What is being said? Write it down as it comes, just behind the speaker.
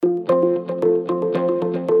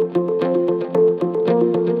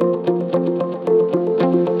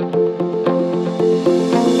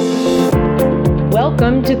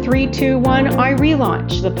321 I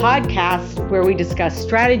Relaunch, the podcast where we discuss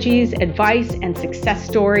strategies, advice, and success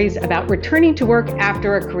stories about returning to work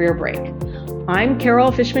after a career break. I'm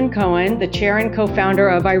Carol Fishman Cohen, the chair and co-founder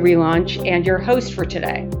of I Relaunch and your host for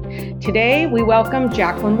today. Today, we welcome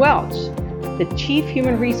Jacqueline Welch, the Chief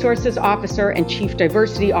Human Resources Officer and Chief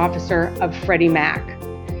Diversity Officer of Freddie Mac.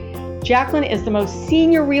 Jacqueline is the most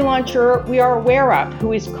senior relauncher we are aware of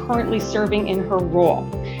who is currently serving in her role.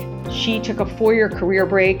 She took a 4-year career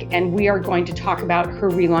break, and we are going to talk about her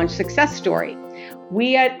relaunch success story.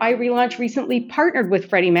 We at iRelaunch recently partnered with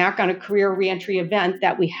Freddie Mac on a career reentry event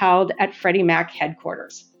that we held at Freddie Mac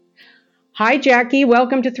headquarters. Hi, Jackie.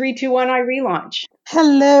 Welcome to 321 iRelaunch.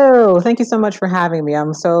 Hello. Thank you so much for having me.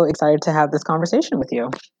 I'm so excited to have this conversation with you.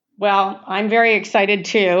 Well, I'm very excited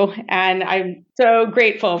too, and I'm so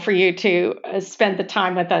grateful for you to spend the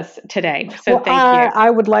time with us today. So thank you. I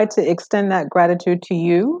would like to extend that gratitude to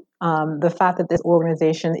you. The fact that this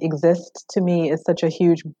organization exists to me is such a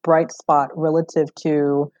huge bright spot relative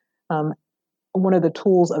to one of the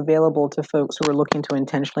tools available to folks who are looking to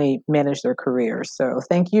intentionally manage their careers. So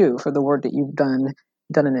thank you for the work that you've done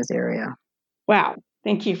in this area. Wow.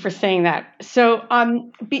 Thank you for saying that. So,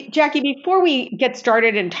 Jackie, before we get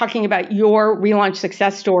started in talking about your relaunch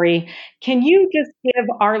success story, can you just give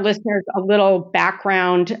our listeners a little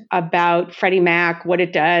background about Freddie Mac, what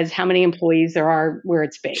it does, how many employees there are, where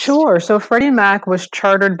it's based? Sure. So Freddie Mac was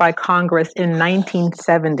chartered by Congress in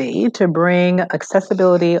 1970 to bring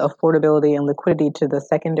accessibility, affordability, and liquidity to the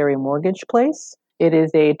secondary mortgage place. It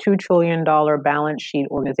is a $2 trillion balance sheet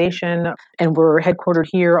organization, and we're headquartered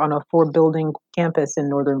here on a 4-building campus in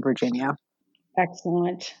Northern Virginia.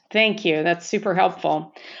 Excellent. Thank you. That's super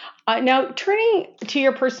helpful. Now, turning to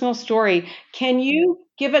your personal story, can you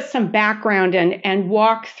give us some background and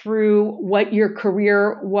walk through what your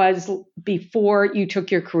career was before you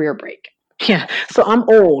took your career break? Yeah, so I'm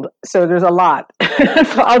old, so there's a lot.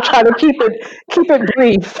 So I'll try to keep it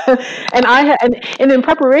brief. And in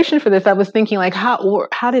preparation for this, I was thinking like how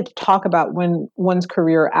to talk about when one's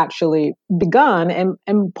career actually begun.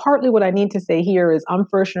 And partly what I need to say here is I'm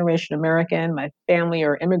first generation American. My family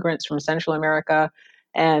are immigrants from Central America,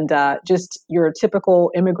 and just your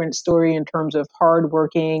typical immigrant story in terms of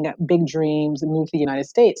hardworking, big dreams, and move to the United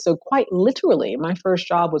States. So quite literally, my first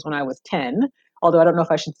job was when I was 10. Although I don't know if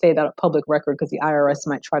I should say that on public record because the IRS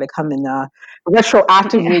might try to come and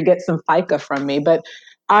retroactively get some FICA from me. But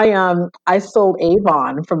I sold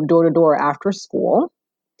Avon from door to door after school.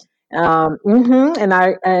 And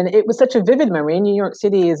it was such a vivid memory. New York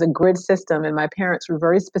City is a grid system, and my parents were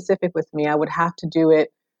very specific with me. I would have to do it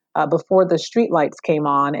before the street lights came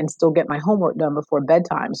on and still get my homework done before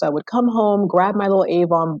bedtime. So I would come home, grab my little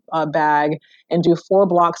Avon bag, and do 4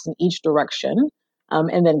 blocks in each direction.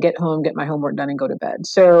 And then get home, get my homework done, and go to bed.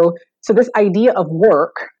 So this idea of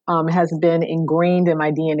work has been ingrained in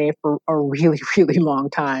my DNA for a really, really long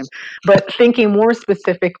time. But thinking more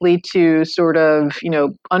specifically to sort of,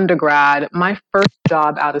 undergrad, my first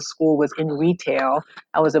job out of school was in retail.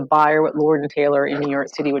 I was a buyer at Lord & Taylor in New York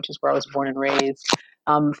City, which is where I was born and raised.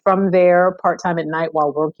 From there, part-time at night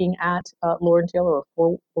while working at Lord & Taylor or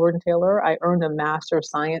for Lord & Taylor, I earned a Master of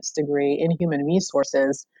Science degree in Human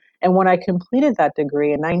Resources. And when I completed that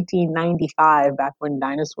degree in 1995, back when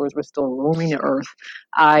dinosaurs were still roaming the earth,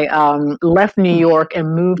 I left New York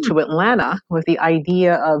and moved to Atlanta with the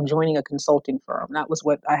idea of joining a consulting firm. That was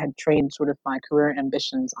what I had trained sort of my career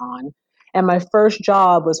ambitions on. And my first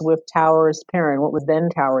job was with Towers Perrin, what was then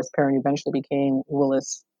Towers Perrin, eventually became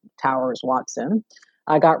Willis Towers Watson.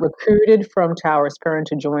 I got recruited from Towers Perrin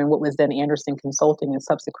to join what was then Andersen Consulting and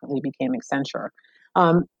subsequently became Accenture.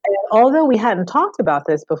 And although we hadn't talked about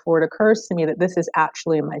this before, it occurs to me that this is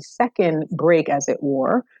actually my second break, as it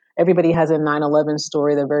were. Everybody has a 9/11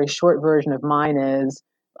 story. The very short version of mine is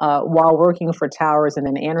while working for Towers and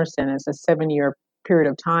then Andersen, it's a 7-year period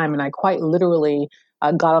of time. And I quite literally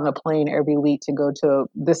got on a plane every week to go to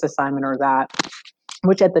this assignment or that,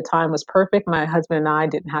 which at the time was perfect. My husband and I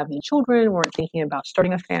didn't have any children, weren't thinking about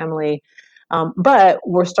starting a family, but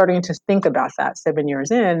we're starting to think about that 7 years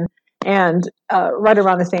in. And right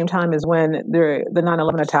around the same time as when the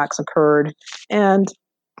 9/11 attacks occurred. And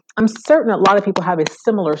I'm certain a lot of people have a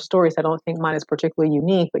similar story, so I don't think mine is particularly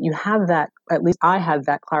unique, but you have that, at least I had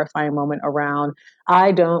that clarifying moment around,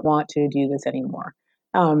 I don't want to do this anymore.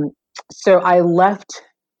 So I left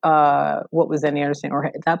what was then Andersen, or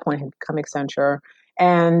at that point had become Accenture,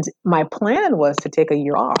 and my plan was to take a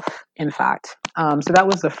year off, in fact. So that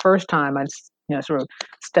was the first time I'd sort of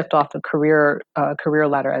stepped off the career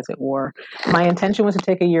ladder, as it were. My intention was to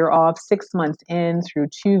take a year off. 6 months in, through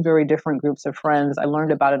two very different groups of friends, I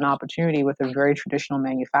learned about an opportunity with a very traditional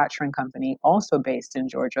manufacturing company, also based in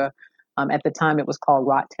Georgia. At the time, it was called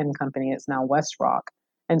Rot 10 Company. It's now WestRock.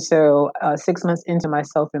 And so 6 months into my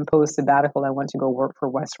self-imposed sabbatical, I went to go work for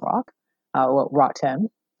WestRock, Rot 10.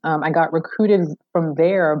 I got recruited from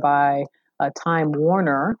there by Time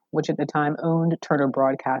Warner, which at the time owned Turner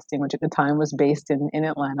Broadcasting, which at the time was based in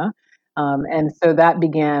Atlanta. And so that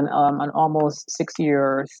began an almost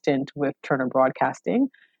 6-year stint with Turner Broadcasting.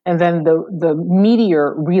 And then the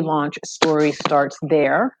Meteor relaunch story starts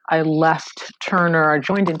there. I left Turner, I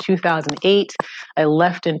joined in 2008. I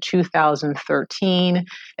left in 2013.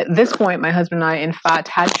 At this point, my husband and I, in fact,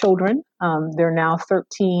 had children. They're now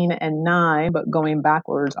 13 and 9, but going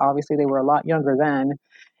backwards, obviously they were a lot younger then.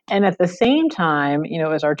 And at the same time,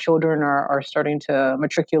 as our children are starting to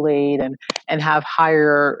matriculate and have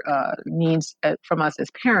higher needs from us as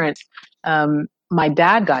parents, my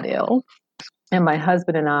dad got ill. And my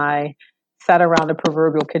husband and I sat around the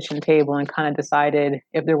proverbial kitchen table and kind of decided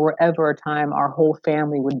if there were ever a time our whole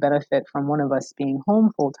family would benefit from one of us being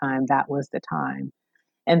home full time, that was the time.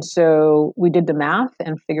 And so we did the math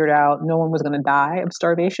and figured out no one was going to die of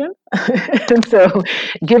starvation. And so,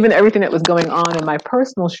 given everything that was going on and my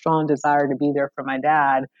personal strong desire to be there for my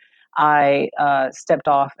dad, I stepped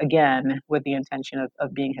off again with the intention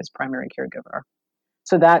of being his primary caregiver.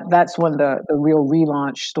 So that's when the real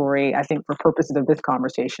relaunch story, I think, for purposes of this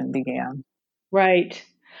conversation, began. Right.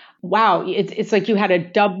 Wow. It's like you had a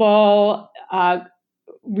double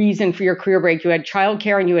reason for your career break. You had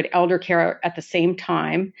childcare and you had elder care at the same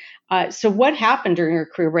time. So what happened during your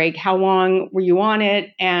career break? How long were you on it?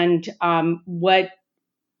 And what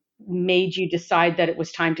made you decide that it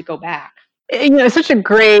was time to go back? It's such a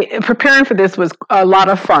preparing for this was a lot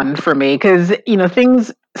of fun for me because,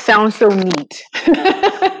 things sound so neat.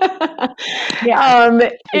 Yeah.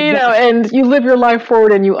 And you live your life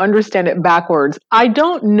forward and you understand it backwards. I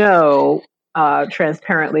don't know,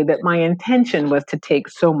 transparently, that my intention was to take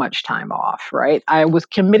so much time off, right? I was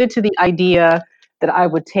committed to the idea that I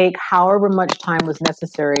would take however much time was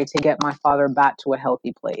necessary to get my father back to a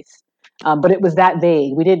healthy place. But it was that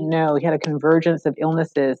vague. We didn't know. He had a convergence of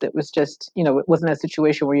illnesses. It was just, it wasn't a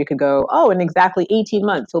situation where you could go, oh, in exactly 18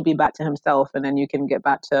 months, he'll be back to himself. And then you can get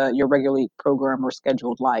back to your regularly programmed or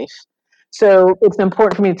scheduled life. So it's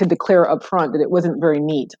important for me to declare up front that it wasn't very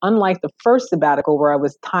neat. Unlike the first sabbatical where I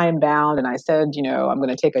was time bound and I said, I'm going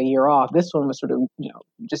to take a year off. This one was sort of,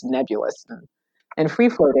 just nebulous and free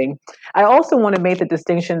floating. I also want to make the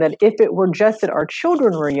distinction that if it were just that our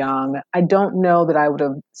children were young, I don't know that I would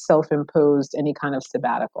have self-imposed any kind of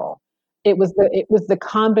sabbatical. It was the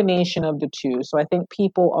combination of the two. So I think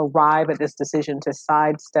people arrive at this decision to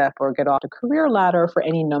sidestep or get off the career ladder for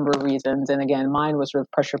any number of reasons. And again, mine was sort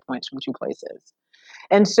of pressure points from two places.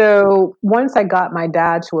 And so once I got my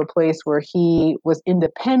dad to a place where he was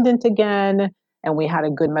independent again, and we had a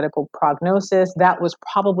good medical prognosis, that was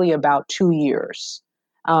probably about 2 years.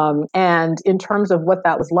 And in terms of what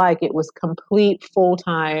that was like, it was complete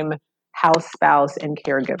full-time house spouse and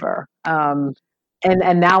caregiver.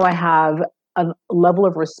 And now I have a level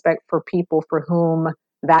of respect for people for whom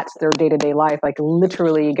that's their day-to-day life. Like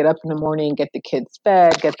literally get up in the morning, get the kids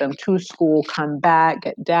fed, get them to school, come back,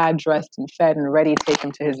 get dad dressed and fed and ready, take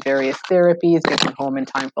him to his various therapies, get them home in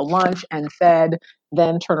time for lunch and fed,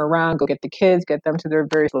 then turn around, go get the kids, get them to their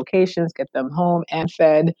various locations, get them home and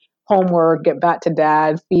fed, homework, get back to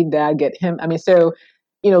dad, feed dad, get him. So,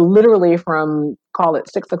 literally from call it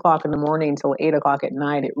 6 o'clock in the morning till 8 o'clock at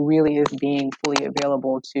night, it really is being fully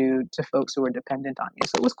available to folks who are dependent on you.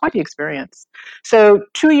 So it was quite the experience. So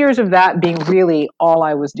 2 years of that being really all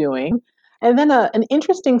I was doing. And then an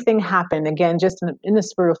interesting thing happened, again, just in the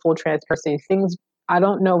spirit of full transparency, things, I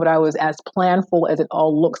don't know, but I was as planful as it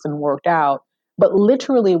all looks and worked out. But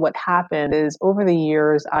literally what happened is over the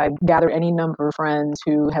years, I've gathered any number of friends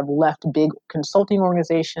who have left big consulting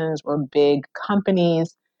organizations or big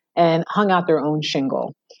companies and hung out their own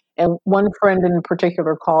shingle. And one friend in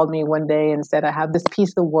particular called me one day and said, I have this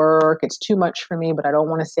piece of work. It's too much for me, but I don't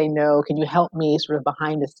want to say no. Can you help me sort of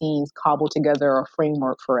behind the scenes cobble together a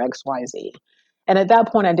framework for XYZ? And at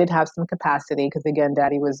that point, I did have some capacity because, again,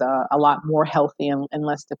 Daddy was a lot more healthy and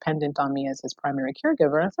less dependent on me as his primary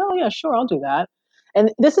caregiver. And I said, oh, yeah, sure, I'll do that.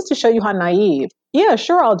 And this is to show you how naive. Yeah,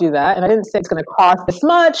 sure, I'll do that. And I didn't say it's going to cost this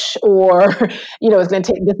much or, it's going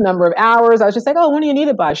to take this number of hours. I was just like, oh, when do you need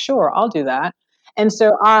it by? Sure, I'll do that. And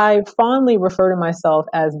so I fondly refer to myself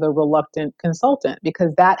as the reluctant consultant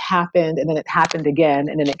because that happened and then it happened again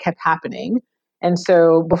and then it kept happening. And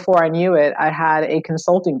so before I knew it, I had a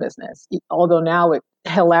consulting business, although now it's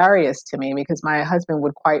hilarious to me because my husband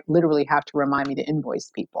would quite literally have to remind me to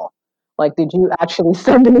invoice people. Like, did you actually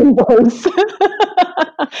send an invoice?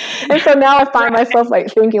 And so now I find myself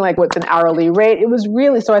like thinking like, what's an hourly rate? It was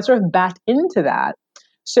really, so I sort of backed into that.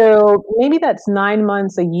 So maybe that's 9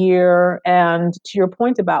 months, a year. And to your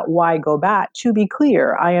point about why go back, to be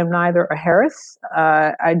clear, I am neither a Harris.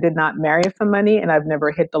 I did not marry for money, and I've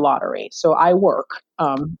never hit the lottery. So I work.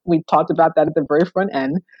 We talked about that at the very front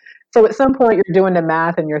end. So at some point, you're doing the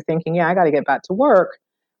math and you're thinking, yeah, I got to get back to work.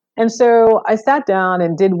 And so I sat down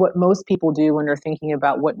and did what most people do when they're thinking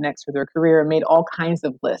about what next for their career and made all kinds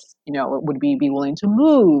of lists. You know, would we be willing to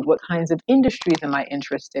move? What kinds of industries am I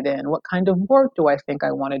interested in? What kind of work do I think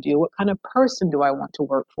I want to do? What kind of person do I want to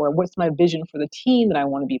work for? What's my vision for the team that I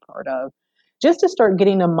want to be part of? Just to start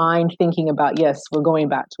getting the mind thinking about, yes, we're going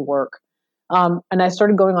back to work. And I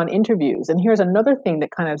started going on interviews. And here's another thing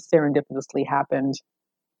that kind of serendipitously happened.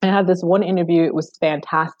 I had this one interview. It was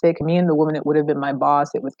fantastic. Me and the woman that would have been my boss,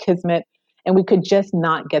 it was kismet. And we could just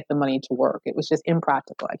not get the money to work. It was just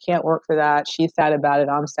impractical. I can't work for that. She's sad about it.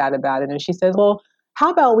 I'm sad about it. And she says, well, how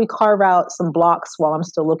about we carve out some blocks while I'm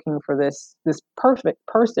still looking for this perfect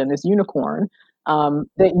person, this unicorn,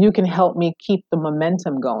 that you can help me keep the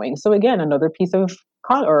momentum going. So again, another piece of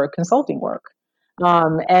consulting work.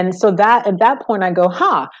 And so that at that point I go,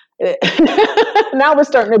 now we're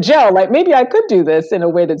starting to gel. Like maybe I could do this in a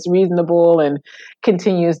way that's reasonable and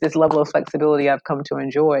continues this level of flexibility I've come to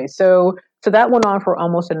enjoy. So that went on for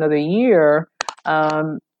almost another year.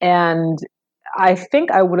 And I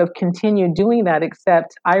think I would have continued doing that,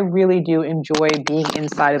 except I really do enjoy being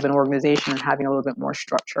inside of an organization and having a little bit more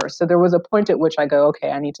structure. So there was a point at which I go,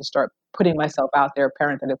 okay, I need to start putting myself out there,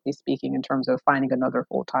 parenthetically speaking, in terms of finding another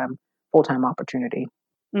full-time opportunity.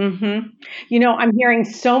 Mm-hmm. You know, I'm hearing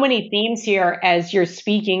so many themes here as you're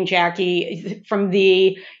speaking, Jackie, from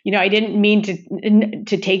the, I didn't mean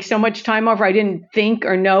to take so much time off, or I didn't think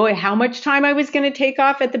or know how much time I was going to take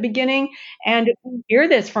off at the beginning. And you hear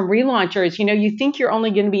this from relaunchers, you think you're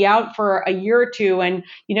only going to be out for a year or two. And,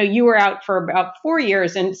 you were out for about 4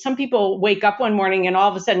 years. And some people wake up one morning and all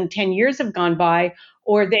of a sudden 10 years have gone by,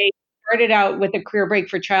 or they started out with a career break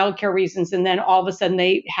for childcare reasons, and then all of a sudden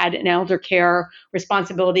they had an elder care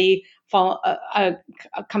responsibility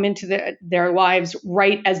come into their lives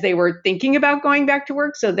right as they were thinking about going back to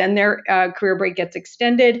work. So then their career break gets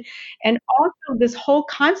extended. And also this whole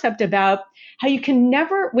concept about how you can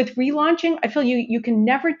never, with relaunching, I feel you can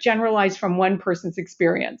never generalize from one person's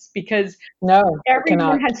experience, because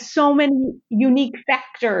everyone has so many unique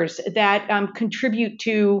factors that contribute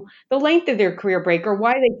to the length of their career break, or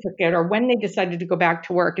why they took it, or when they decided to go back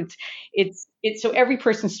to work. It's so every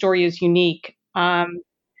person's story is unique.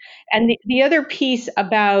 And the other piece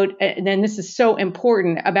about, and then this is so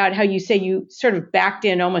important, about how you say you sort of backed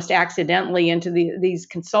in almost accidentally into these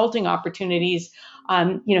consulting opportunities,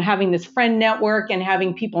 having this friend network and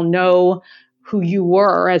having people know who you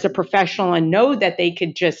were as a professional and know that they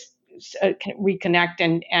could just reconnect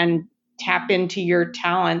and tap into your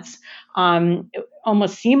talents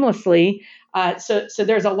almost seamlessly. So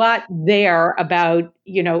there's a lot there about,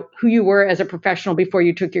 who you were as a professional before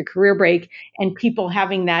you took your career break, and people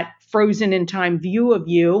having that frozen in time view of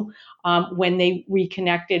you when they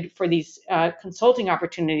reconnected for these consulting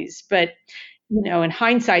opportunities. But, in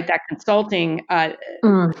hindsight, that consulting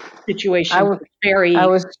situation was very,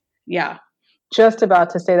 just about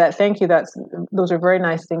to say that. Thank you. Those are very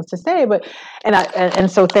nice things to say,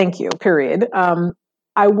 and so thank you, period.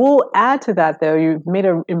 I will add to that, though. You've made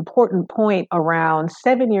an important point around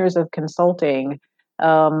 7 years of consulting.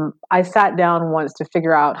 I sat down once to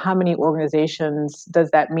figure out how many organizations does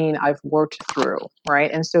that mean I've worked through, right?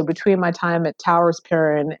 And so between my time at Towers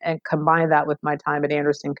Perrin and combine that with my time at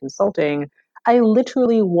Andersen Consulting, I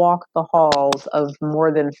literally walked the halls of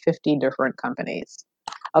more than 50 different companies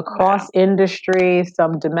across industry,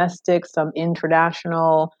 some domestic, some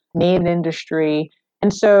international, named industry.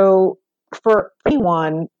 And so for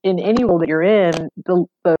anyone in any role that you're in,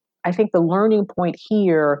 I think the learning point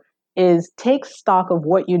here is take stock of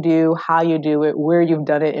what you do, how you do it, where you've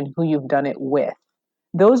done it, and who you've done it with.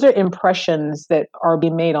 Those are impressions that are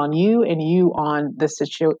being made on you and you on the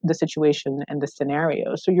situation and the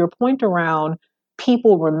scenario. So your point around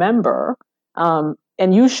people remember, and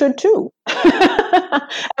you should too. I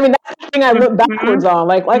mean, that's the thing I look backwards on.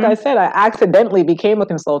 Like I said, I accidentally became a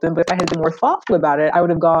consultant, but if I had been more thoughtful about it, I would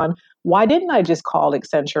have gone, why didn't I just call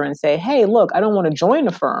Accenture and say, hey, look, I don't want to join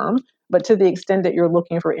a firm, but to the extent that you're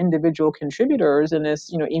looking for individual contributors in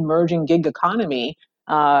this, emerging gig economy,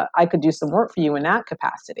 I could do some work for you in that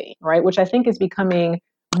capacity, right? Which I think is becoming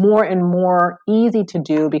more and more easy to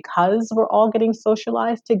do because we're all getting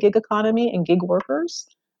socialized to gig economy and gig workers.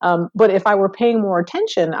 But if I were paying more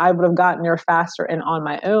attention, I would have gotten there faster and on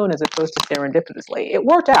my own as opposed to serendipitously. It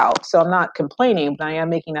worked out, so I'm not complaining, but I am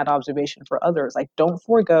making that observation for others. Like, don't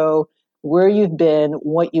forego where you've been,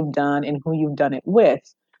 what you've done, and who you've done it with.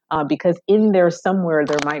 Because in there somewhere,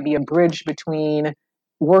 there might be a bridge between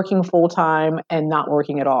working full time and not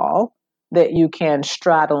working at all that you can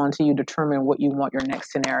straddle until you determine what you want your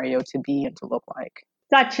next scenario to be and to look like.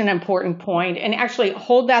 Such an important point. And actually,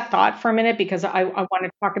 hold that thought for a minute because I want to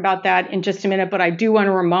talk about that in just a minute. But I do want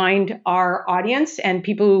to remind our audience and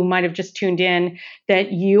people who might have just tuned in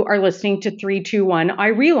that you are listening to 321 I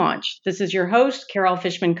Relaunch. This is your host, Carol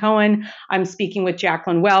Fishman Cohen. I'm speaking with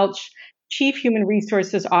Jacqueline Welch, Chief Human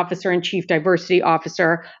Resources Officer and Chief Diversity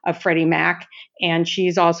Officer of Freddie Mac. And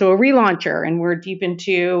she's also a relauncher. And we're deep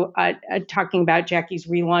into talking about Jackie's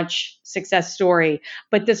relaunch success story.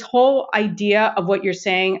 But this whole idea of what you're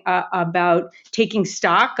saying about taking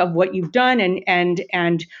stock of what you've done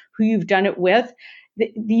and who you've done it with,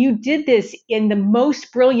 you did this in the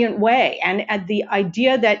most brilliant way. And the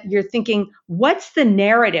idea that you're thinking, what's the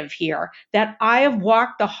narrative here? That I have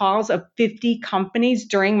walked the halls of 50 companies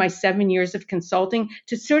during my 7 years of consulting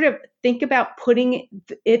to sort of think about putting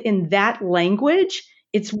it in that language.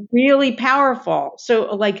 It's really powerful.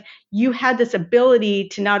 So like you had this ability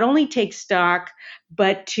to not only take stock,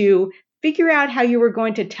 but to figure out how you were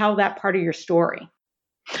going to tell that part of your story.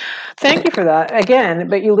 Thank you for that. Again,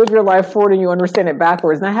 but you live your life forward and you understand it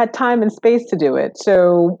backwards. And I had time and space to do it.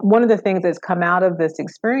 So one of the things that's come out of this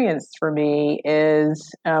experience for me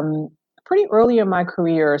is pretty early in my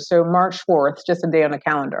career. So March 4th, just a day on the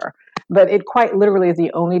calendar. But it quite literally is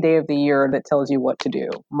the only day of the year that tells you what to do,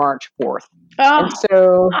 March 4th. Oh, and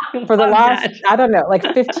so for the last, that. I don't know, like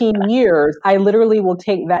 15 years, I literally will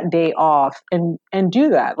take that day off and do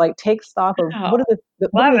that. Like take stock of what are the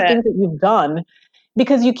things that you've done.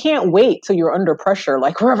 Because you can't wait till you're under pressure.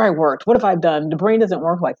 Like, where have I worked? What have I done? The brain doesn't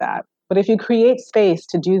work like that. But if you create space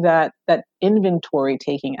to do that inventory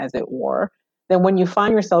taking, as it were, then when you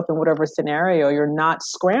find yourself in whatever scenario, you're not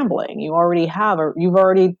scrambling. You've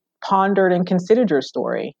already pondered and considered your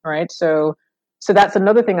story, right? So that's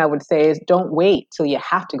another thing I would say is don't wait till you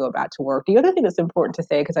have to go back to work. The other thing that's important to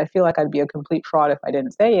say, because I feel like I'd be a complete fraud if I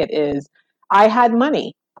didn't say it, is I had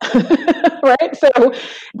money. Right? So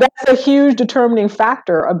that's a huge determining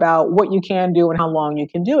factor about what you can do and how long you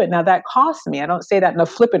can do it. Now that costs me. I don't say that in a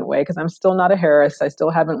flippant way because I'm still not a Harris. I still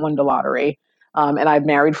haven't won the lottery. And I've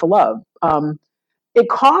married for love. It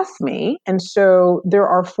costs me. And so there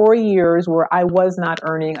are 4 years where I was not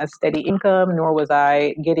earning a steady income, nor was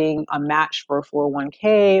I getting a match for a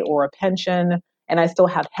 401k or a pension. And I still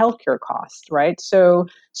have healthcare costs, right? So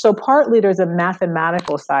partly there's a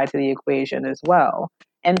mathematical side to the equation as well.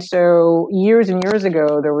 And so years and years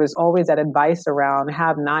ago, there was always that advice around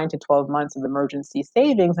have 9 to 12 months of emergency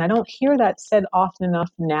savings. I don't hear that said often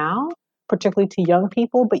enough now, particularly to young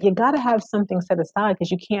people, but you got to have something set aside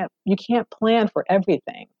because you can't plan for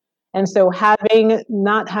everything. And so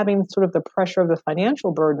not having sort of the pressure of the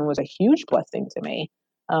financial burden was a huge blessing to me.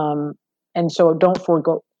 And so don't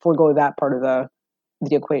forego that part of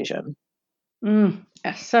the equation.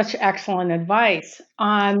 Such excellent advice.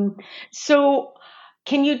 So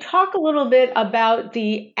can you talk a little bit about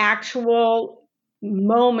the actual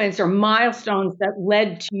moments or milestones that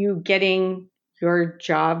led to you getting your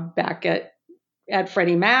job back at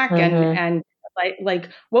Freddie Mac? Mm-hmm. And like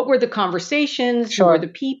what were the conversations? Sure. Who were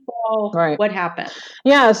the people? Right. What happened?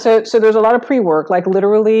 Yeah, so there's a lot of pre-work, like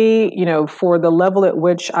literally, for the level at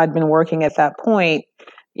which I'd been working at that point.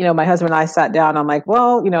 My husband and I sat down. I'm like,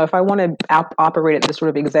 well, if I want to operate at this sort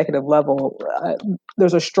of executive level,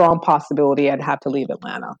 there's a strong possibility I'd have to leave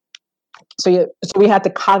Atlanta. So we had to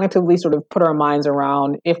cognitively sort of put our minds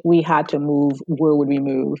around if we had to move, where would we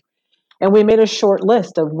move? And we made a short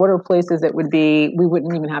list of what are places that we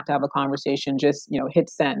wouldn't even have to have a conversation, just, hit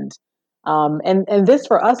send. And this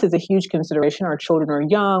for us is a huge consideration. Our children are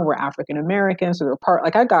young. We're African American. So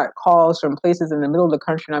I got calls from places in the middle of the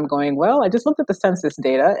country and I'm going, well, I just looked at the census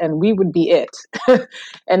data and we would be it.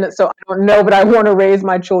 And so I don't know, but I want to raise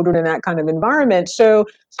my children in that kind of environment. So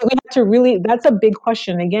we have to that's a big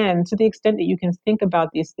question. Again, to the extent that you can think about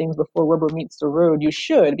these things before rubber meets the road, you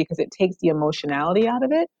should, because it takes the emotionality out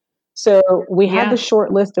of it. So we had the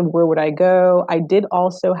short list of where would I go. I did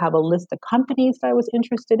also have a list of companies that I was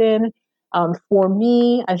interested in. For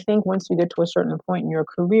me, I think once you get to a certain point in your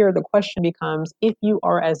career, the question becomes, if you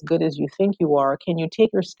are as good as you think you are, can you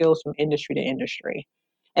take your skills from industry to industry?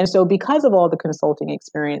 And so because of all the consulting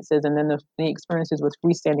experiences and then the experiences with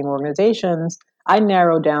freestanding organizations, I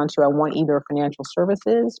narrowed down to I want either financial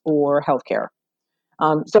services or healthcare.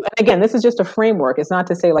 So and again, this is just a framework. It's not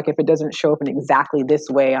to say like if it doesn't show up in exactly this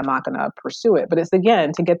way, I'm not going to pursue it. But it's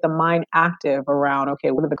again to get the mind active around, okay,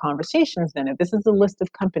 what are the conversations then? If this is the list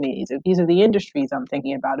of companies, if these are the industries I'm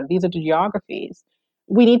thinking about, if these are the geographies,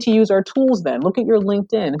 we need to use our tools then. Look at your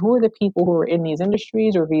LinkedIn. Who are the people who are in these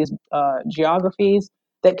industries or these geographies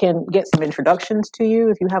that can get some introductions to you?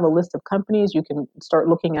 If you have a list of companies, you can start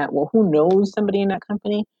looking at, well, who knows somebody in that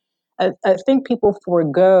company? I think people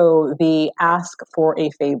forego the ask for a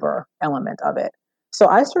favor element of it. So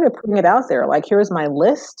I started putting it out there. Like, here's my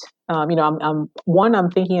list. I'm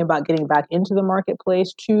thinking about getting back into the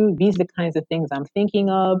marketplace. 2, these are the kinds of things I'm thinking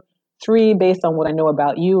of. 3, based on what I know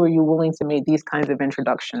about you, are you willing to make these kinds of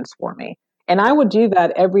introductions for me? And I would do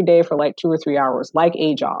that every day for like 2 or 3 hours, like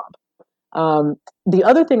a job. The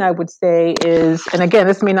other thing I would say is, and again,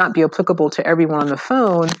 this may not be applicable to everyone on the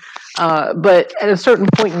phone, but at a certain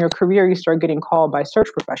point in your career, you start getting called by search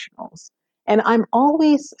professionals. And I'm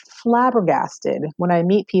always flabbergasted when I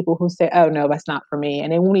meet people who say, oh, no, that's not for me.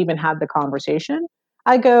 And they won't even have the conversation.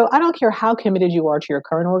 I go, I don't care how committed you are to your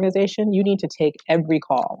current organization, you need to take every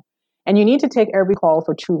call. And you need to take every call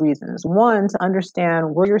for 2 reasons. One, to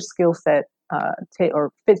understand where your skill set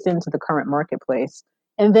or fits into the current marketplace.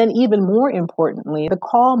 And then even more importantly, the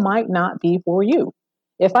call might not be for you.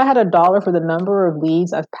 If I had $1 for the number of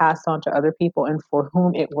leads I've passed on to other people and for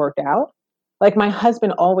whom it worked out, like my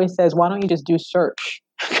husband always says, why don't you just do search?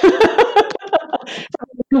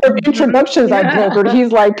 The introductions I brokered,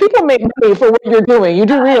 he's like, people make money for what you're doing. You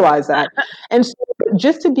do realize that. And so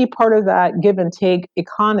just to be part of that give and take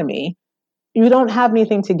economy, you don't have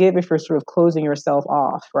anything to give if you're sort of closing yourself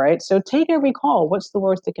off, right? So take every call. What's the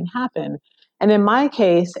worst that can happen? And in my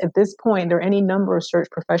case, at this point, there are any number of search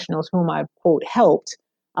professionals whom I've, quote, helped,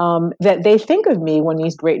 that they think of me when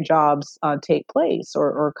these great jobs take place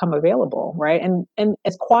or come available, right? And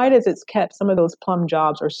as quiet as it's kept, some of those plum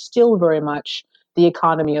jobs are still very much the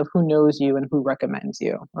economy of who knows you and who recommends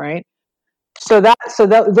you, right? So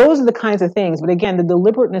those are the kinds of things. But again, the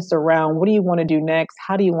deliberateness around what do you want to do next?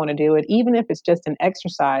 How do you want to do it? Even if it's just an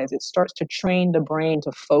exercise, it starts to train the brain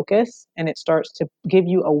to focus and it starts to give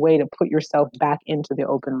you a way to put yourself back into the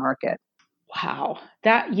open market. Wow.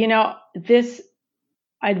 This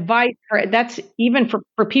advice, that's even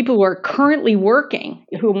for people who are currently working,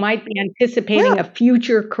 who might be anticipating a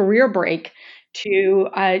future career break, to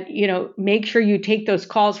make sure you take those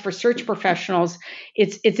calls for search professionals.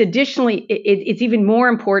 It's additionally it's even more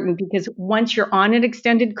important because once you're on an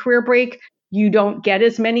extended career break, you don't get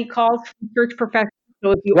as many calls from search professionals.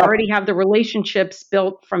 So if you already have the relationships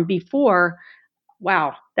built from before,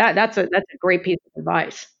 wow, that's a great piece of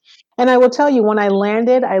advice. And I will tell you, when I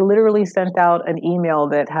landed, I literally sent out an email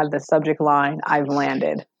that had the subject line, I've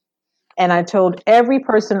landed. And I told every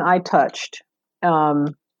person I touched,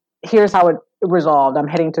 here's how it resolved. I'm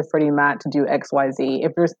heading to Freddie Mac to do XYZ.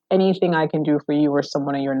 If there's anything I can do for you or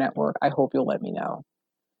someone in your network, I hope you'll let me know.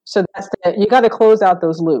 So you got to close out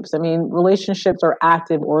those loops. I mean, relationships are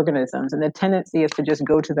active organisms, and the tendency is to just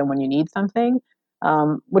go to them when you need something,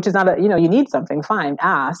 which is not you need something, fine,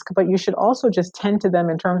 ask, but you should also just tend to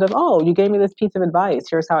them in terms of, oh, you gave me this piece of advice,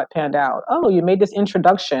 here's how it panned out. Oh, you made this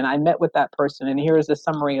introduction, I met with that person, and here's a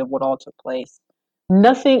summary of what all took place.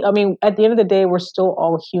 Nothing, I mean, at the end of the day, we're still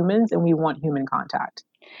all humans and we want human contact.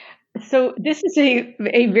 So this is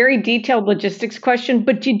a very detailed logistics question,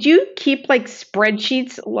 but did you keep like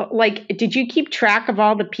spreadsheets? Like, did you keep track of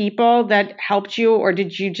all the people that helped you, or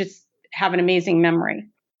did you just have an amazing memory?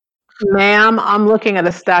 Ma'am, I'm looking at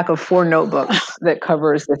a stack of 4 notebooks that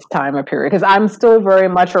covers this time period because I'm still very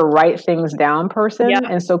much a write things down person. Yeah.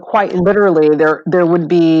 And so quite literally there would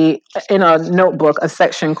be in a notebook a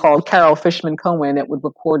section called Carol Fishman Cohen that would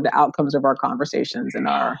record the outcomes of our conversations and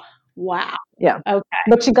our... Wow. Yeah. Okay.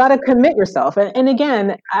 But you got to commit yourself. And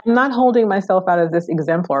again, I'm not holding myself out as this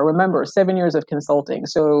exemplar. Remember, 7 years of consulting.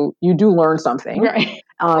 So you do learn something. Right.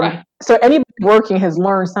 Right. So anybody working has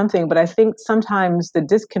learned something. But I think sometimes the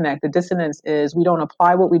disconnect, the dissonance is we don't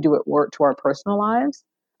apply what we do at work to our personal lives.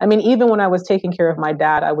 I mean, even when I was taking care of my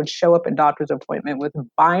dad, I would show up at doctor's appointment with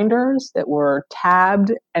binders that were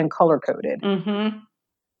tabbed and color-coded. Mm-hmm.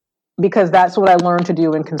 Because that's what I learned to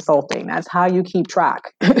do in consulting. That's how you keep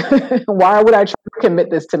track. Why would I try to commit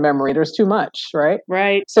this to memory? There's too much, right?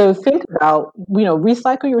 Right. So think about,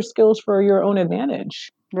 recycle your skills for your own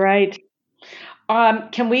advantage. Right.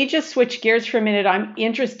 Can we just switch gears for a minute? I'm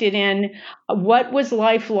interested in what was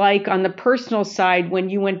life like on the personal side when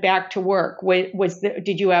you went back to work?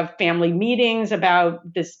 Did you have family meetings about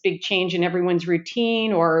this big change in everyone's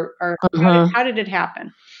routine, or how did it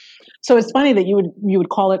happen? So it's funny that you would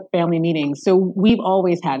call it family meetings. So we've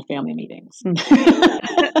always had family meetings.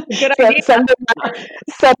 Good idea.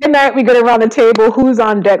 Sunday night we get around the table. Who's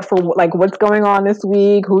on deck for like what's going on this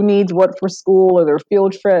week? Who needs what for school, or their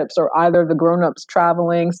field trips, or either the grown-ups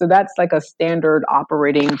traveling. So that's like a standard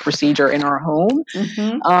operating procedure in our home.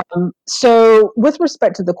 So with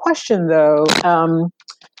respect to the question, though,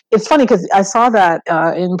 it's funny because I saw that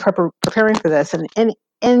in preparing for this,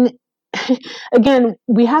 and again,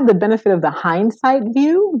 we have the benefit of the hindsight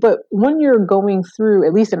view, but when you're going through,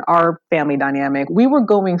 at least in our family dynamic, we were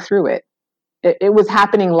going through it. It was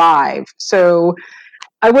happening live. So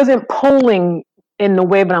I wasn't polling in the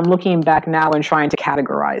way, but I'm looking back now and trying to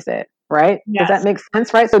categorize it. Right? Yes. Does that make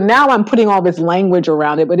sense? Right? So now I'm putting all this language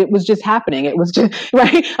around it, but it was just happening. It was just,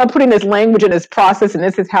 right? I'm putting this language in this process, and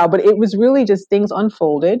this is how, but it was really just things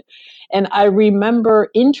unfolded. And I remember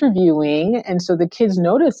interviewing, and so the kids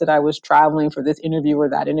noticed that I was traveling for this interview or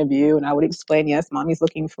that interview, and I would explain, yes, mommy's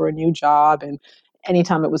looking for a new job. And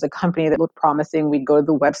anytime it was a company that looked promising, we'd go to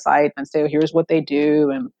the website and say, oh, here's what they do.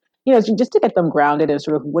 And just to get them grounded in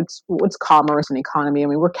sort of what's commerce and economy. I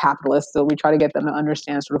mean, we're capitalists, so we try to get them to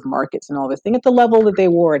understand sort of markets and all this thing at the level that they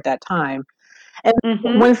were at that time.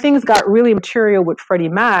 And when things got really material with Freddie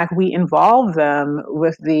Mac, we involved them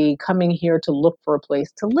with the coming here to look for a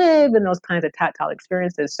place to live and those kinds of tactile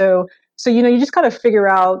experiences. So you just got to figure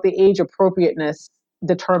out the age appropriateness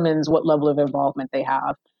determines what level of involvement they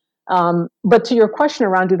have. But to your question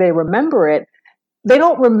around, do they remember it? They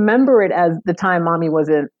don't remember it as the time mommy was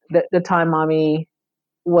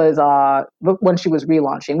when she was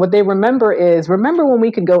relaunching. What they remember is, remember when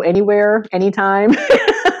we could go anywhere, anytime?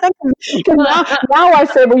 now I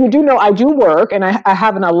say, well, you do know I do work, and I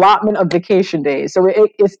have an allotment of vacation days. So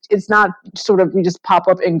it's not sort of we just pop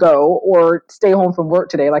up and go, or stay home from work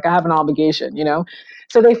today. Like I have an obligation,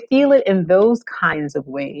 So they feel it in those kinds of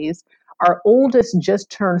ways. Our oldest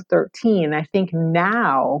just turned 13. I think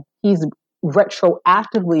now he's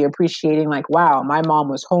retroactively appreciating, like, wow, my mom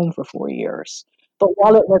was home for 4 years. But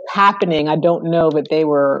while it was happening, I don't know that they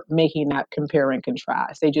were making that compare and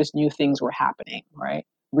contrast. They just knew things were happening, right?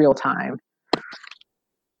 Real time.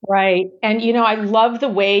 Right. And, I love the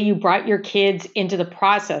way you brought your kids into the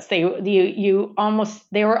process. They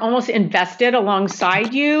were almost invested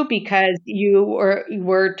alongside you, because you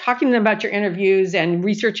were talking to them about your interviews and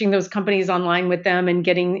researching those companies online with them and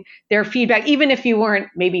getting their feedback, even if you weren't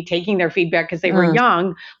maybe taking their feedback because they were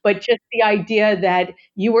young, but just the idea that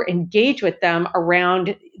you were engaged with them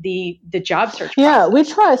around the job search process. Yeah, we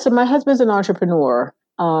try. So my husband's an entrepreneur.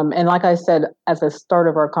 And like I said, at the start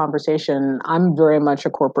of our conversation, I'm very much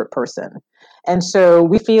a corporate person. And so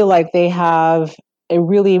we feel like they have a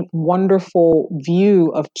really wonderful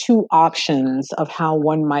view of two options of how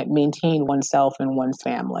one might maintain oneself and one's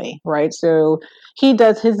family, right? So he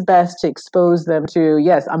does his best to expose them to,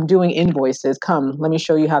 yes, I'm doing invoices. Come, let me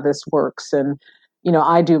show you how this works. And,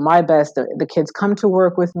 I do my best. The kids come to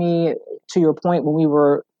work with me. To your point, when we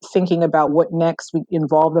were thinking about what next, we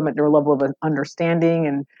involve them at their level of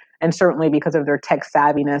understanding, and certainly because of their tech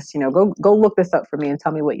savviness, go look this up for me and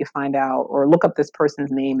tell me what you find out, or look up this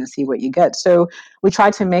person's name and see what you get. So we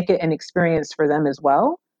try to make it an experience for them as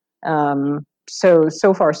well.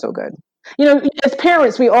 So far, so good. As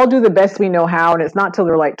parents, we all do the best we know how, and it's not till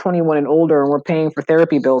they're like 21 and older and we're paying for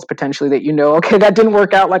therapy bills potentially that okay, that didn't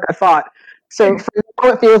work out like I thought. So for now,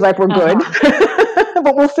 it feels like we're good,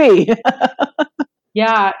 but we'll see.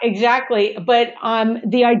 Yeah, exactly. But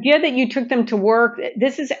the idea that you took them to work,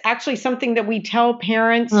 this is actually something that we tell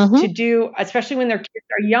parents to do, especially when their kids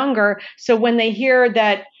are younger. So when they hear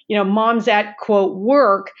that, mom's at, quote,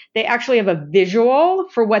 work, they actually have a visual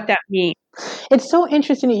for what that means. It's so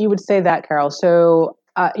interesting that you would say that, Carol. So,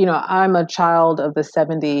 I'm a child of the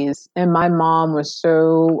 70s, and my mom was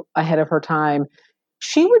so ahead of her time.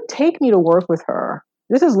 She would take me to work with her.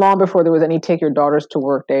 This is long before there was any take your daughters to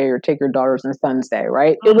work day or take your daughters and sons day,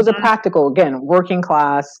 right? It was a practical, again, working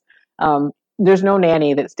class. There's no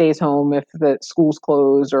nanny that stays home if the school's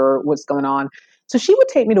closed or what's going on. So she would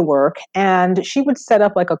take me to work, and she would set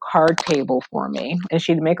up like a card table for me, and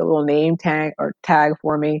she'd make a little name tag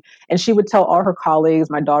for me. And she would tell all her colleagues,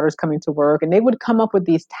 my daughter's coming to work, and they would come up with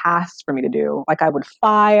these tasks for me to do. Like I would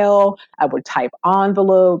file, I would type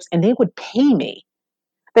envelopes, and they would pay me.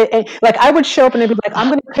 Like I would show up and they'd be like, I'm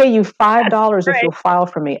going to pay you $5 if you'll file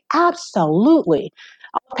for me. Absolutely.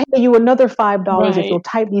 I'll pay you another $5 if you'll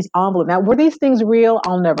type these envelopes. Now, were these things real?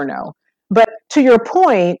 I'll never know. But to your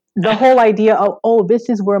point, the whole idea of, oh, this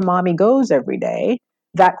is where mommy goes every day,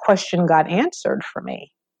 that question got answered for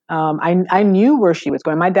me. I knew where she was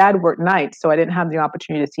going. My dad worked nights, so I didn't have the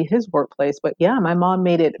opportunity to see his workplace. But yeah, my mom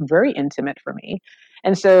made it very intimate for me.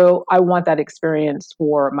 And so I want that experience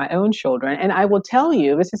for my own children. And I will tell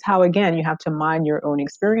you, this is how, again, you have to mind your own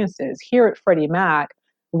experiences. Here at Freddie Mac,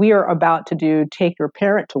 we are about to do Take Your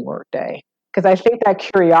Parent to Work Day. Because I think that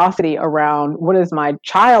curiosity around what does my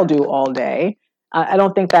child do all day, I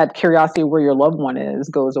don't think that curiosity where your loved one is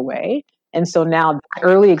goes away. And so now the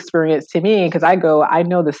early experience to me, because I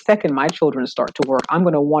know the second my children start to work, I'm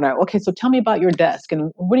going to want to, okay, so tell me about your desk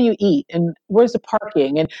and what do you eat and where's the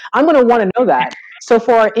parking? And I'm going to want to know that. So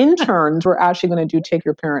for our interns, we're actually going to do Take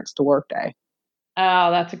Your Parents to Work Day.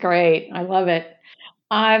 Oh, that's great. I love it.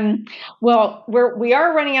 Well, we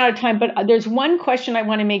are running out of time, but there's one question I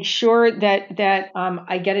want to make sure that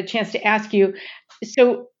I get a chance to ask you.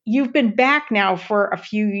 So you've been back now for a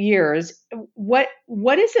few years. What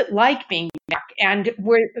is it like being back? And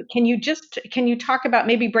can you talk about,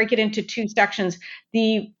 maybe break it into two sections?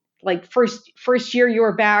 The first year you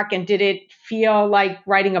were back, and did it feel like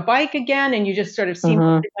riding a bike again, and you just sort of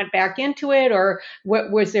seamlessly went back into it, or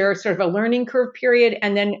what was there sort of a learning curve period?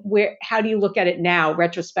 And then how do you look at it now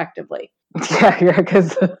retrospectively? Yeah,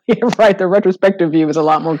 because you're right. The retrospective view is a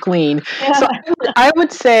lot more clean. Yeah. So I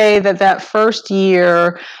would say that first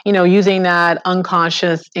year, using that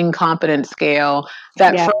unconscious incompetence scale,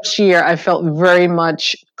 first year I felt very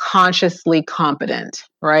much consciously competent,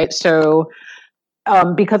 right? So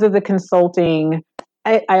because of the consulting,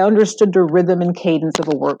 I understood the rhythm and cadence of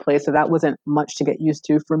a workplace, so that wasn't much to get used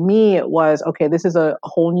to. For me, it was, okay, this is a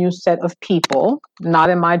whole new set of people, not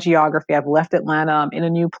in my geography. I've left Atlanta, I'm in a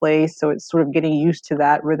new place, so it's sort of getting used to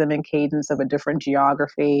that rhythm and cadence of a different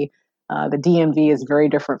geography. The DMV is very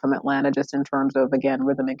different from Atlanta, just in terms of, again,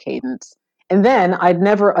 rhythm and cadence. And then I'd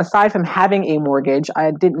never, aside from having a mortgage, I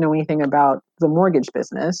didn't know anything about the mortgage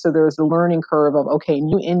business. So there was the learning curve of, okay,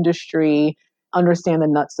 new industry, understand the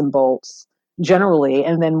nuts and bolts generally,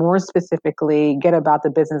 and then more specifically, get about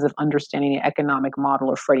the business of understanding the economic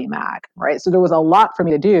model of Freddie Mac, right? So there was a lot for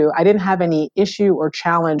me to do. I didn't have any issue or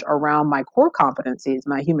challenge around my core competencies,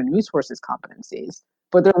 my human resources competencies,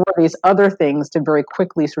 but there were these other things to very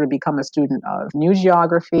quickly sort of become a student of: new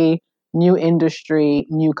geography, new industry,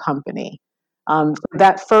 new company.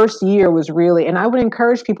 That first year was really, and I would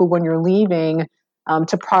encourage people when you're leaving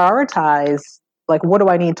to prioritize, like, what do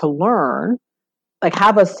I need to learn? Like,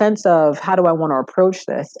 have a sense of, how do I want to approach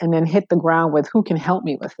this? And then hit the ground with, who can help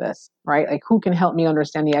me with this, right? Like, who can help me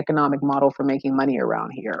understand the economic model for making money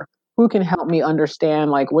around here? Who can help me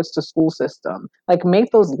understand, like, what's the school system? Like,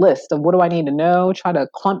 make those lists of what do I need to know, try to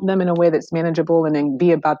clump them in a way that's manageable, and then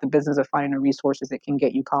be about the business of finding the resources that can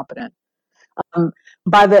get you competent. And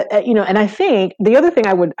I think the other thing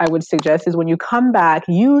I would suggest is, when you come back,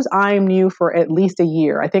 use I'm new for at least a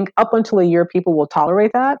year. I think up until a year, people will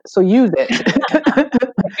tolerate that. So use it.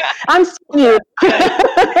 I'm still new.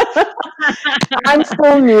 I'm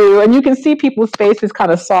still new. And you can see people's faces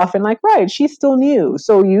kind of soften, like, right, she's still new.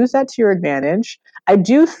 So use that to your advantage. I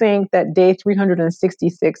do think that day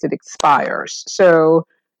 366, it expires. So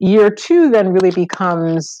year 2 then really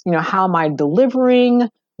becomes, how am I delivering?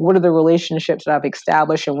 What are the relationships that I've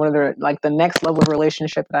established, and what are the next level of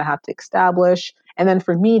relationship that I have to establish? And then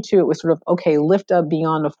for me too, it was sort of, okay, lift up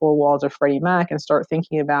beyond the 4 walls of Freddie Mac and start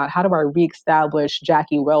thinking about, how do I reestablish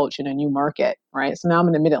Jackie Welch in a new market, right? So now I'm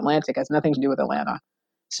in the Mid-Atlantic, it has nothing to do with Atlanta.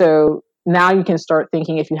 So now you can start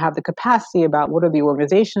thinking, if you have the capacity, about what are the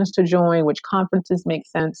organizations to join, which conferences make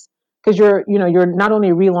sense. Because you're not only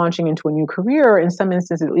relaunching into a new career, in some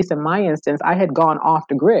instances, at least in my instance, I had gone off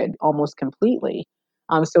the grid almost completely.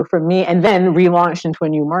 So for me, and then relaunched into a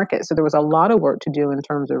new market. So there was a lot of work to do in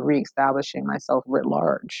terms of reestablishing myself writ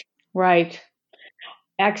large. Right.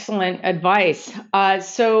 Excellent advice.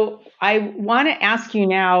 So I want to ask you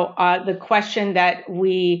now the question that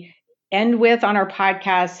we end with on our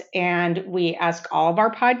podcast, and we ask all of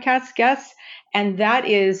our podcast guests, and that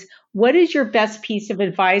is, what is your best piece of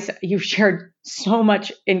advice? You've shared so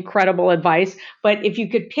much incredible advice, but if you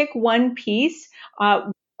could pick one piece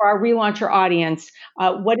for our relauncher audience,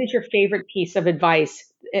 what is your favorite piece of advice,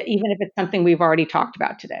 even if it's something we've already talked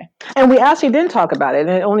about today? And we actually didn't talk about it. And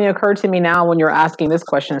it only occurred to me now when you're asking this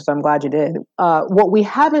question, so I'm glad you did. What we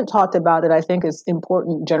haven't talked about that I think is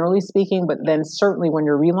important, generally speaking, but then certainly when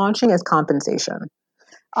you're relaunching, is compensation.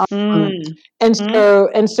 And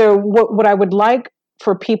so what I would like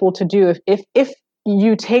for people to do, if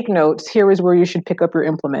you take notes, here is where you should pick up your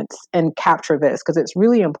implements and capture this, because it's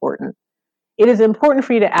really important. It is important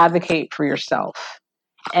for you to advocate for yourself.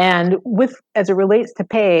 And as it relates to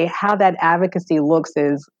pay, how that advocacy looks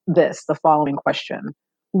is the following question.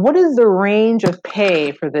 What is the range of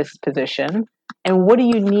pay for this position? And what do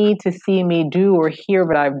you need to see me do or hear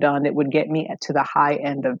what I've done that would get me to the high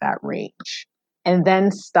end of that range? And then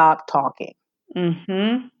stop talking.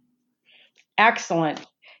 Mm-hmm. Excellent.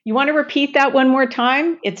 You want to repeat that one more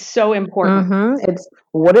time? It's so important. Mm-hmm. It's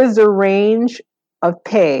what is the range of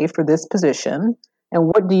pay for this position? And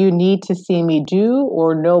what do you need to see me do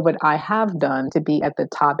or know what I have done to be at the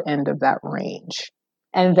top end of that range?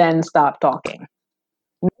 And then stop talking.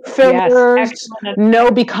 No fillers, yes,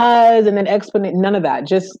 no because, and then explanation, none of that.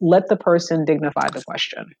 Just let the person dignify the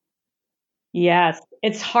question. Yes,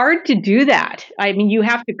 it's hard to do that. I mean, you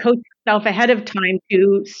have to coach yourself ahead of time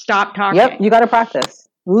to stop talking. Yep, you got to practice.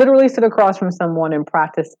 Literally sit across from someone and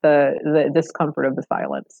practice the discomfort of the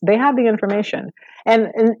silence. They have the information.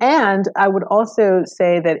 And I would also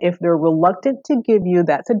say that if they're reluctant to give you,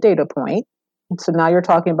 that's a data point. So now you're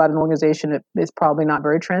talking about an organization that is probably not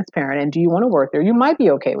very transparent. And do you want to work there? You might be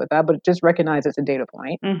okay with that, but just recognize it's a data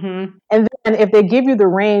point. Mm-hmm. And then if they give you the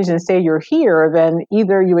range and say you're here, then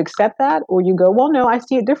either you accept that or you go, well, no, I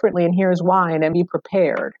see it differently and here's why, and then be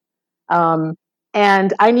prepared.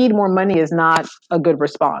 And I need more money is not a good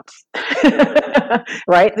response,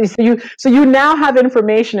 right? So you now have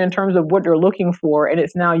information in terms of what you're looking for, and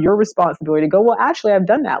it's now your responsibility to go, well, actually, I've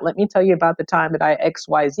done that. Let me tell you about the time that I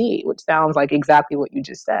XYZ, which sounds like exactly what you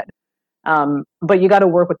just said. But you got to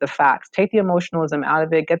work with the facts. Take the emotionalism out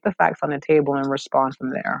of it, get the facts on the table, and respond from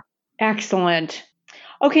there. Excellent.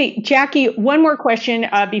 Okay, Jackie, one more question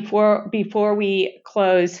before we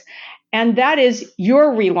close. And that is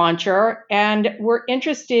your relauncher. And we're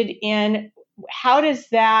interested in how does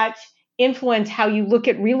that influence how you look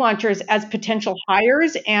at relaunchers as potential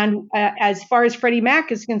hires? And as far as Freddie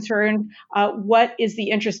Mac is concerned, what is the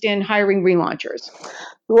interest in hiring relaunchers?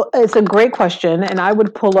 Well, it's a great question. And I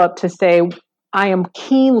would pull up to say, I am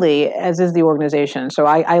keenly, as is the organization, so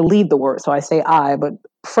I lead the work, so I say I, but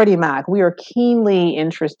Freddie Mac, we are keenly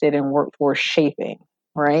interested in workforce shaping,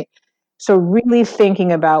 right? So really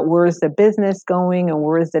thinking about where is the business going and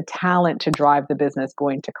where is the talent to drive the business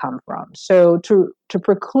going to come from. So to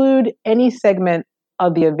preclude any segment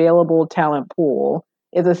of the available talent pool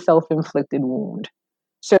is a self-inflicted wound.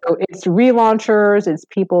 So it's relaunchers, it's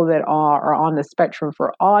people that are on the spectrum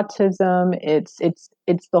for autism, it's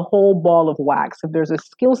the whole ball of wax. If there's a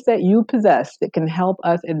skill set you possess that can help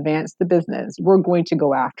us advance the business, we're going to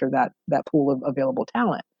go after that pool of available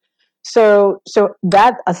talent. So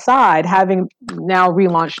that aside, having now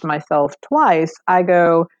relaunched myself twice, I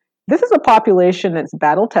go, this is a population that's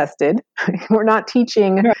battle tested. We're not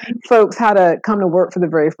teaching folks how to come to work for the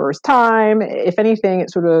very first time. If anything,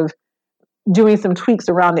 it's sort of doing some tweaks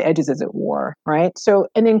around the edges, as it were, right? So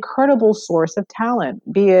an incredible source of talent,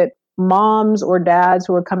 be it moms or dads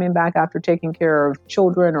who are coming back after taking care of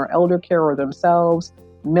children or elder care or themselves,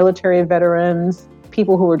 military veterans,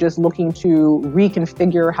 people who are just looking to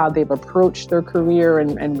reconfigure how they've approached their career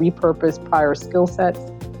and repurpose prior skill sets.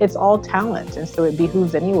 It's all talent. And so it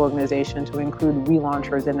behooves any organization to include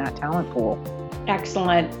relaunchers in that talent pool.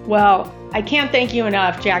 Excellent. Well, I can't thank you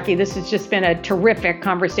enough, Jackie. This has just been a terrific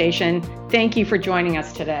conversation. Thank you for joining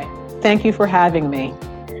us today. Thank you for having me.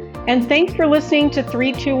 And thanks for listening to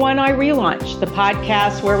 321 I Relaunch, the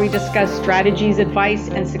podcast where we discuss strategies, advice,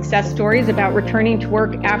 and success stories about returning to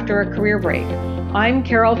work after a career break. I'm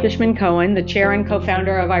Carol Fishman Cohen, the chair and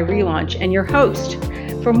co-founder of I Relaunch, and your host.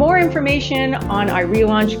 For more information on I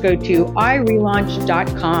Relaunch, go to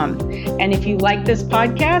irelaunch.com. And if you like this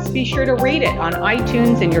podcast, be sure to rate it on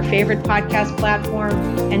iTunes and your favorite podcast platform.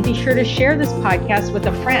 And be sure to share this podcast with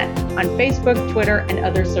a friend on Facebook, Twitter, and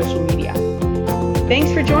other social media.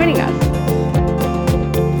 Thanks for joining us.